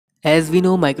As we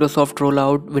know, Microsoft rolled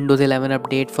out Windows 11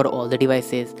 update for all the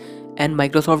devices, and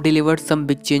Microsoft delivered some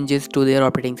big changes to their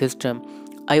operating system.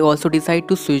 I also decided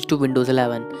to switch to Windows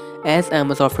 11 as I am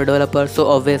a software developer, so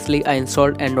obviously I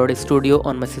installed Android Studio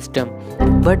on my system.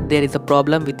 But there is a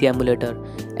problem with the emulator.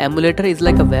 Emulator is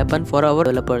like a weapon for our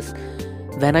developers.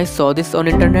 When I saw this on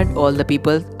internet, all the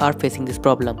people are facing this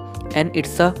problem, and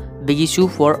it's a big issue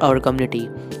for our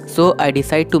community. So I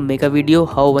decided to make a video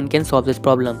how one can solve this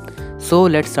problem. So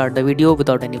let's start the video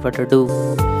without any further ado.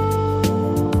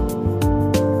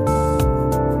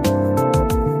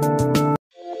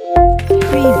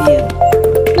 Preview.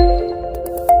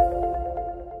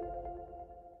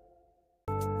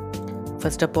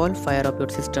 First of all, fire up your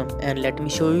system and let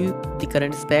me show you the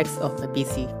current specs of my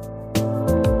PC.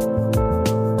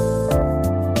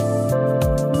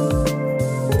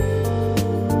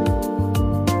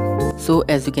 So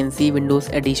as you can see, Windows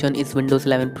edition is Windows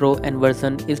 11 Pro and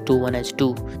version is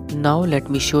 21H2. Now let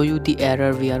me show you the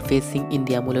error we are facing in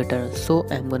the emulator. So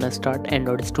I'm gonna start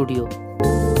Android Studio.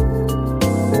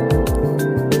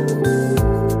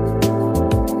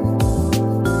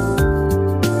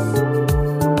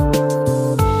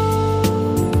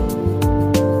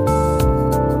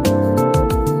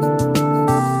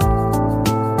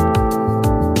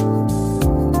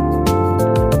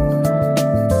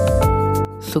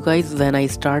 So guys, when I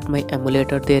start my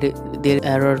emulator, there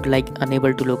error like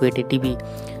unable to locate a DB,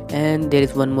 and there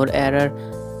is one more error.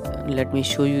 Let me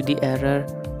show you the error.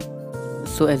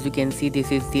 So as you can see,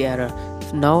 this is the error.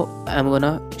 So now I'm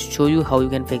gonna show you how you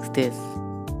can fix this.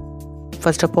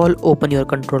 First of all, open your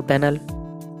control panel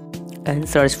and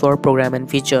search for program and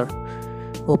feature.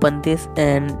 Open this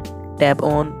and tap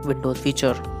on Windows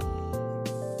feature.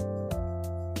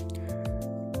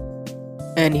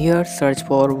 And here search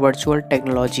for virtual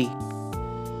technology.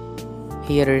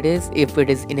 Here it is. If it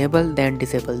is enabled, then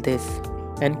disable this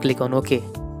and click on OK.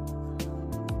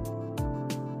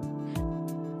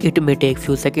 It may take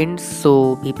few seconds,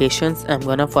 so be patient. I'm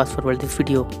gonna fast forward this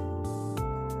video.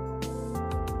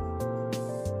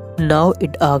 Now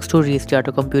it asks to restart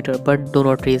your computer, but do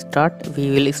not restart.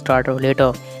 We will start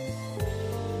later.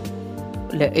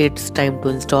 It's time to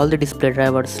install the display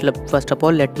drivers. First of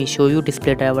all, let me show you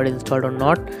display driver installed or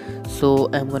not. So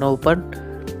I'm gonna open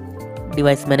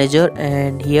device manager,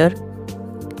 and here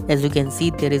as you can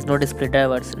see, there is no display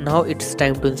drivers. Now it's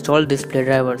time to install display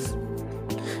drivers.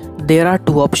 There are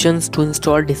two options to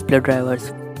install display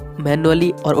drivers,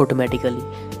 manually or automatically.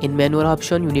 In manual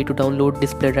option, you need to download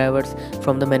display drivers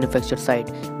from the manufacturer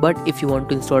site, but if you want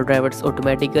to install drivers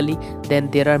automatically,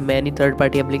 then there are many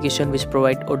third-party applications which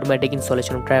provide automatic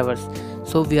installation of drivers.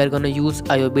 So we are gonna use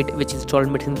IOBit, which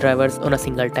installed missing drivers on a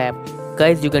single tap.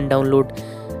 Guys, you can download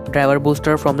driver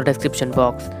booster from the description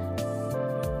box.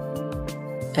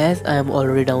 As I am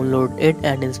already downloaded it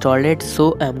and installed it,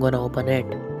 so I am gonna open it.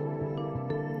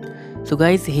 So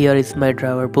guys, here is my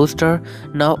driver booster.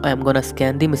 Now I am gonna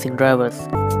scan the missing drivers.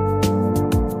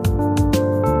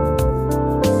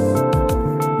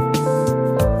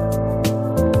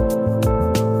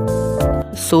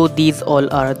 So these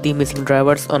all are the missing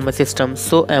drivers on my system,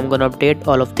 so I am gonna update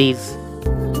all of these.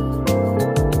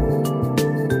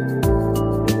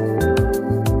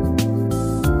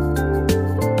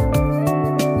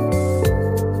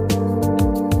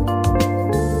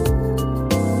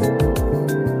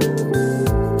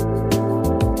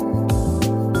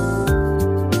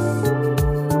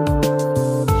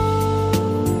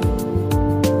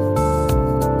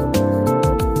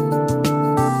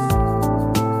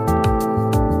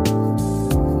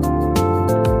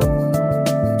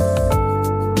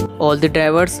 All the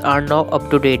drivers are now up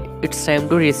to date. It's time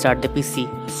to restart the PC.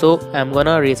 So I'm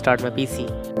gonna restart my PC.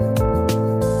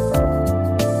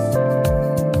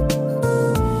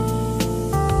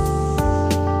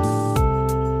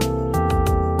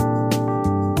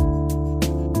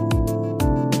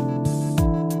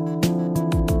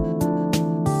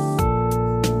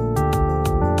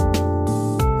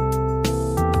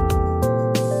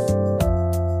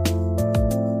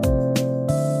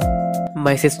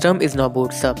 My system is now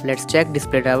boots up. Let's check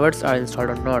display drivers are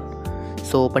installed or not.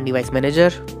 So open device manager,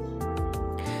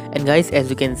 and guys, as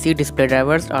you can see, display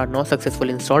drivers are now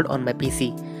successfully installed on my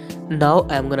PC. Now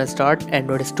I'm gonna start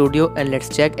Android Studio and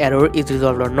let's check error is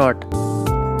resolved or not.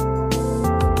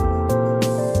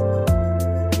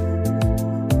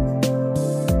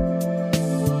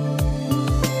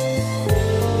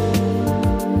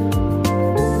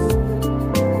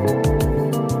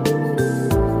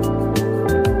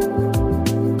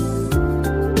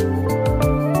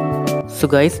 So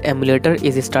guys, emulator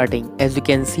is starting. As you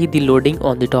can see the loading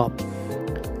on the top.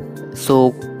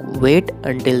 So wait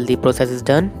until the process is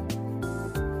done.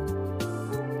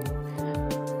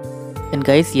 And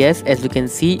guys, yes, as you can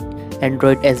see,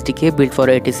 Android SDK built for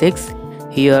 86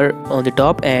 here on the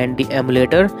top and the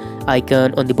emulator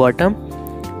icon on the bottom.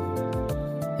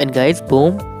 And guys,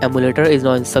 boom, emulator is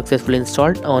now successfully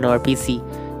installed on our PC.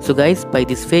 So guys, by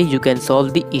this way you can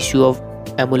solve the issue of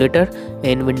emulator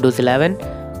in Windows 11.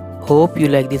 Hope you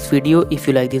like this video. If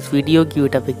you like this video, give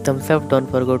it a big thumbs up. Don't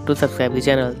forget to subscribe the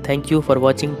channel. Thank you for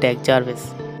watching Tech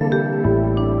Jarvis.